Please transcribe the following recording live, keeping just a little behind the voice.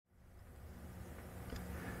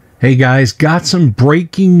Hey guys, got some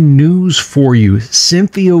breaking news for you.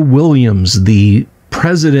 Cynthia Williams, the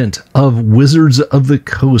president of Wizards of the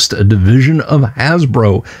Coast, a division of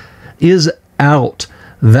Hasbro, is out.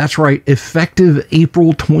 That's right, effective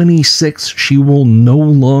April 26th, she will no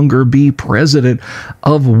longer be president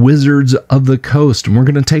of Wizards of the Coast. And we're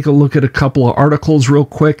going to take a look at a couple of articles real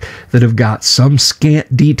quick that have got some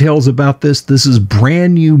scant details about this. This is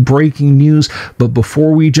brand new breaking news. But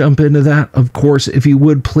before we jump into that, of course, if you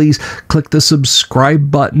would please click the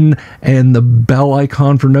subscribe button and the bell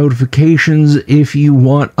icon for notifications if you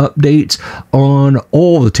want updates on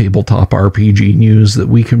all the tabletop RPG news that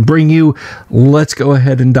we can bring you. Let's go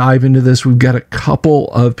ahead and dive into this. We've got a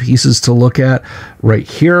couple of pieces to look at right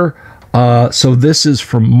here. So this is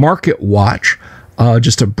from Market Watch.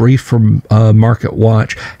 Just a brief from Market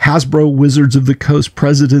Watch. Hasbro Wizards of the Coast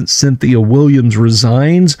President Cynthia Williams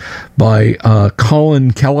resigns, by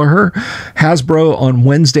Colin Kelleher. Hasbro on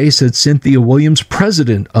Wednesday said Cynthia Williams,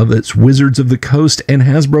 president of its Wizards of the Coast and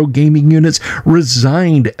Hasbro gaming units,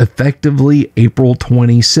 resigned effectively April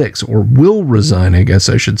 26, or will resign, I guess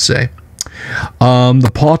I should say.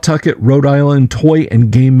 The Pawtucket, Rhode Island toy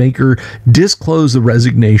and game maker disclosed the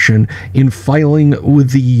resignation in filing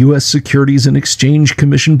with the U.S. Securities and Exchange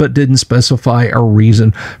Commission, but didn't specify a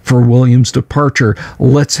reason for Williams' departure.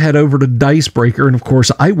 Let's head over to Dicebreaker, and of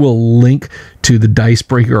course I will link to the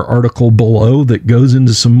Dicebreaker article below that goes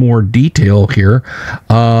into some more detail here.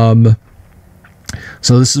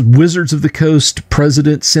 So this is Wizards of the Coast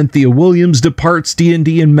President Cynthia Williams departs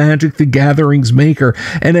D&D and Magic the Gathering's maker.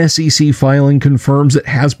 An SEC filing confirms that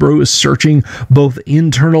Hasbro is searching both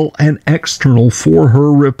internal and external for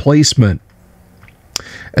her replacement.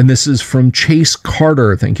 And this is from Chase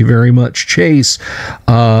Carter. Thank you very much, Chase.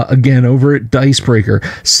 Again, over at Dicebreaker.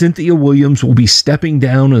 Cynthia Williams will be stepping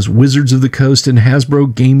down as Wizards of the Coast and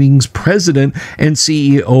Hasbro Gaming's president and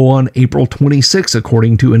CEO on April 26,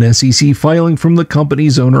 according to an SEC filing from the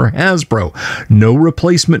company's owner, Hasbro. No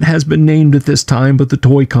replacement has been named at this time, but the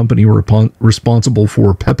toy company responsible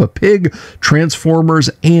for Peppa Pig, Transformers,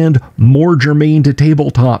 and more germane to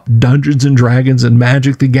tabletop Dungeons & Dragons and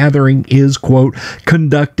Magic the Gathering is, quote,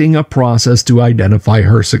 conducting a process to identify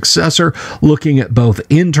her successor, looking at both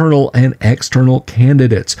internal and external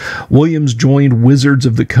candidates. Williams joined Wizards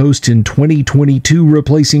of the Coast in 2022,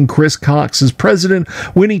 replacing Chris Cox as president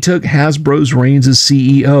when he took Hasbro's reins as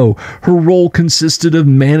CEO. Her role consisted of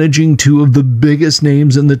managing two of the biggest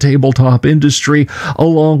names in the tabletop industry,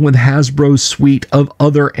 along with Hasbro's suite of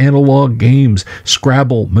other analog games,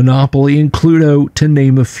 Scrabble, Monopoly, and Cluedo, to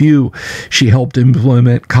name a few. She helped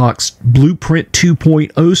implement Cox's Blueprint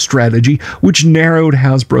 2.0 strategy, which narrowed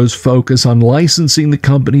Hasbro's focus on licensing the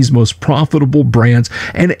company's most profitable brands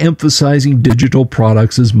and emphasizing digital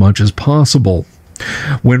products as much as possible.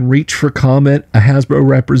 When reached for comment, a Hasbro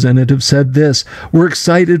representative said this: "We're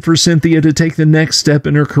excited for Cynthia to take the next step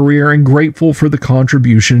in her career and grateful for the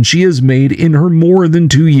contribution she has made in her more than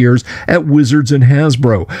 2 years at Wizards and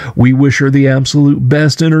Hasbro. We wish her the absolute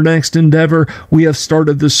best in her next endeavor. We have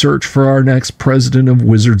started the search for our next president of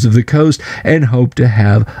Wizards of the Coast and hope to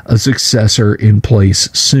have a successor in place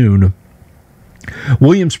soon."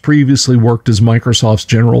 Williams previously worked as Microsoft's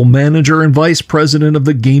general manager and vice president of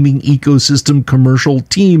the gaming ecosystem commercial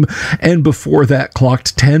team, and before that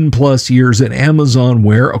clocked 10-plus years at Amazon,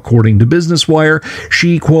 where, according to Business Wire,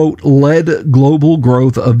 she, quote, led global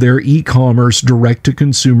growth of their e-commerce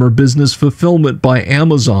direct-to-consumer business fulfillment by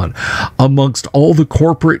Amazon. Amongst all the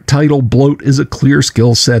corporate title bloat is a clear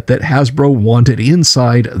skill set that Hasbro wanted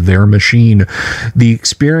inside their machine. The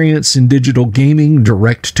experience in digital gaming,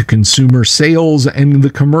 direct-to-consumer sales, and the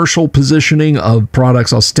commercial positioning of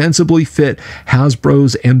products ostensibly fit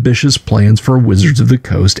Hasbro's ambitious plans for Wizards of the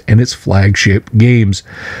Coast and its flagship games.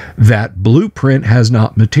 That blueprint has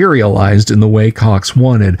not materialized in the way Cox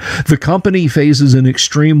wanted. The company faces an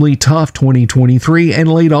extremely tough 2023 and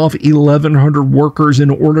laid off 1,100 workers in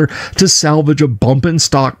order to salvage a bump in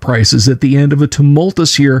stock prices at the end of a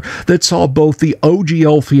tumultuous year that saw both the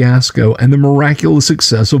OGL fiasco and the miraculous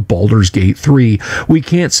success of Baldur's Gate 3. We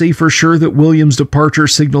can't say for sure that Williams' departure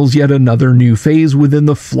signals yet another new phase within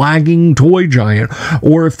the flagging toy giant,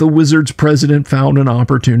 or if the Wizards president found an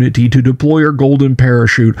opportunity to deploy her golden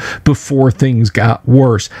parachute before things got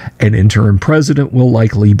worse. An interim president will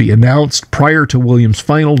likely be announced prior to Williams'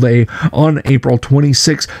 final day on April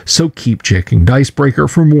 26, so keep checking Dicebreaker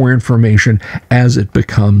for more information as it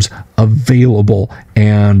becomes available.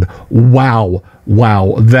 And wow,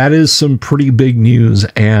 that is some pretty big news,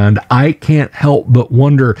 and I can't help but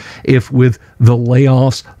wonder if with the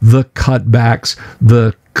layoffs, the cutbacks,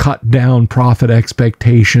 the cut down profit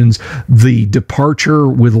expectations, the departure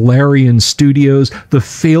with Larian Studios, the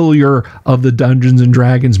failure of the Dungeons and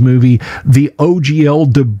Dragons movie, the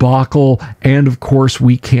OGL debacle, and of course,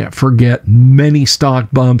 we can't forget many stock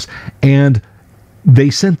bumps, and they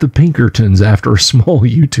sent the Pinkertons after a small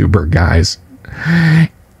YouTuber, guys.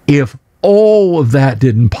 If all of that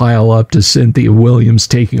didn't pile up to Cynthia Williams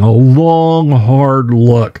taking a long, hard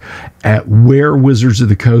look at where Wizards of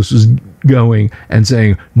the Coast was going and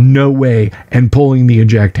saying, no way, and pulling the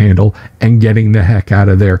eject handle and getting the heck out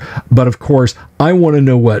of there. But of course, I want to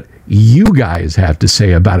know what you guys have to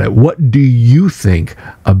say about it. What do you think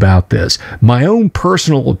about this? My own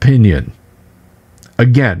personal opinion,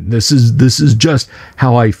 again, this is just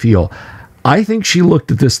how I feel. I think she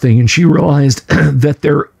looked at this thing and she realized that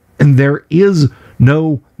there is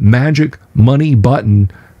no magic money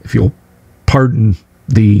button, if you'll pardon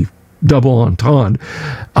the double entendre,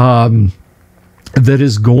 that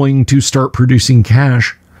is going to start producing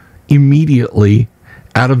cash immediately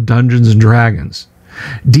out of Dungeons and Dragons.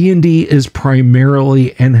 D&D is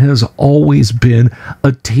primarily and has always been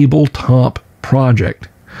a tabletop project.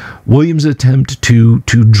 Williams' attempt to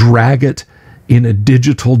drag it in a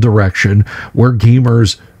digital direction where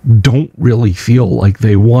gamers don't really feel like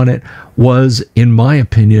they want it was, in my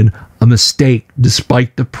opinion, a mistake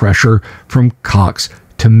despite the pressure from Cox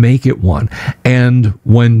to make it one. And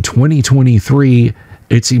when 2023,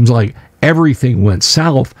 it seems like everything went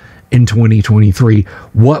south in 2023,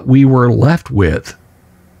 what we were left with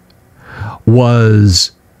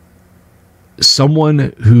was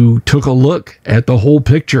someone who took a look at the whole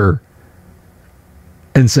picture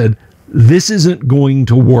and said, this isn't going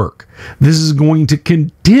to work. This is going to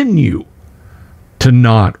continue to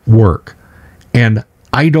not work. And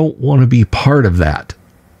I don't want to be part of that.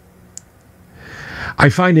 I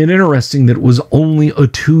find it interesting that it was only a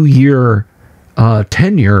 2-year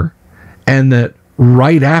tenure, and that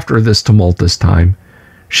right after this tumultuous time,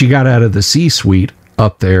 she got out of the C-suite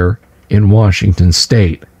up there in Washington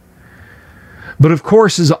State. But of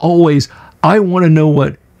course, as always, I want to know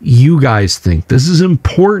what you guys think. This is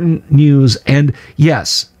important news, and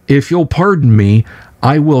yes, if you'll pardon me,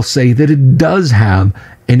 I will say that it does have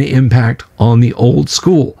an impact on the old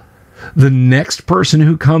school. The next person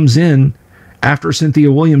who comes in after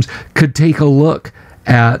Cynthia Williams could take a look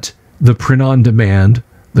at the print-on-demand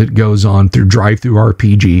that goes on through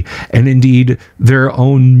Drive-Thru-RPG, and indeed their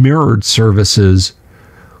own mirrored services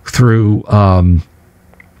through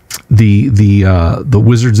the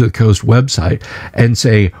Wizards of the Coast website, and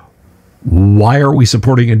say, why are we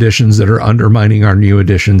supporting editions that are undermining our new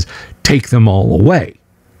editions? Take them all away.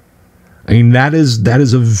 I mean, that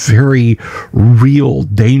is a very real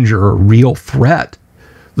danger, a real threat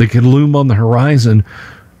that could loom on the horizon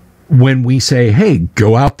when we say, hey,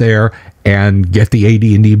 go out there and get the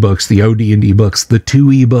AD&D books, the OD&D books, the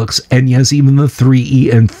 2E books, and yes, even the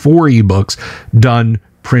 3E and 4E books done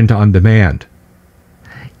print on demand.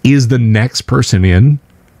 Is the next person in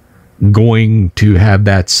going to have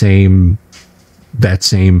that same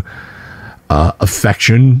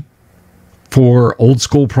affection for old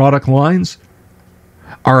school product lines?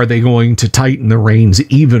 Are they going to tighten the reins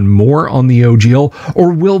even more on the OGL,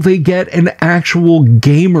 or will they get an actual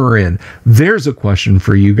gamer in? There's a question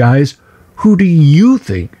for you guys. Who do you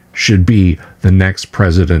think should be the next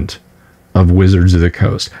president of Wizards of the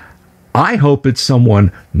Coast? I hope it's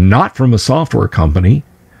someone not from a software company.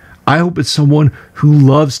 I hope it's someone who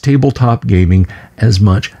loves tabletop gaming as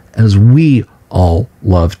much as we all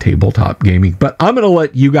love tabletop gaming. But I'm going to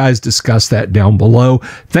let you guys discuss that down below.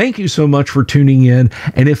 Thank you so much for tuning in.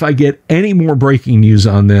 And if I get any more breaking news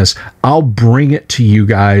on this, I'll bring it to you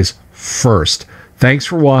guys first. Thanks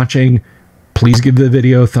for watching. Please give the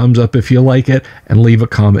video a thumbs up if you like it, and leave a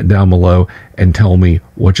comment down below and tell me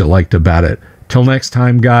what you liked about it. Till next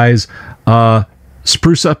time, guys,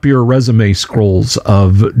 spruce up your resume scrolls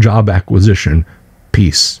of job acquisition.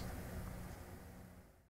 Peace.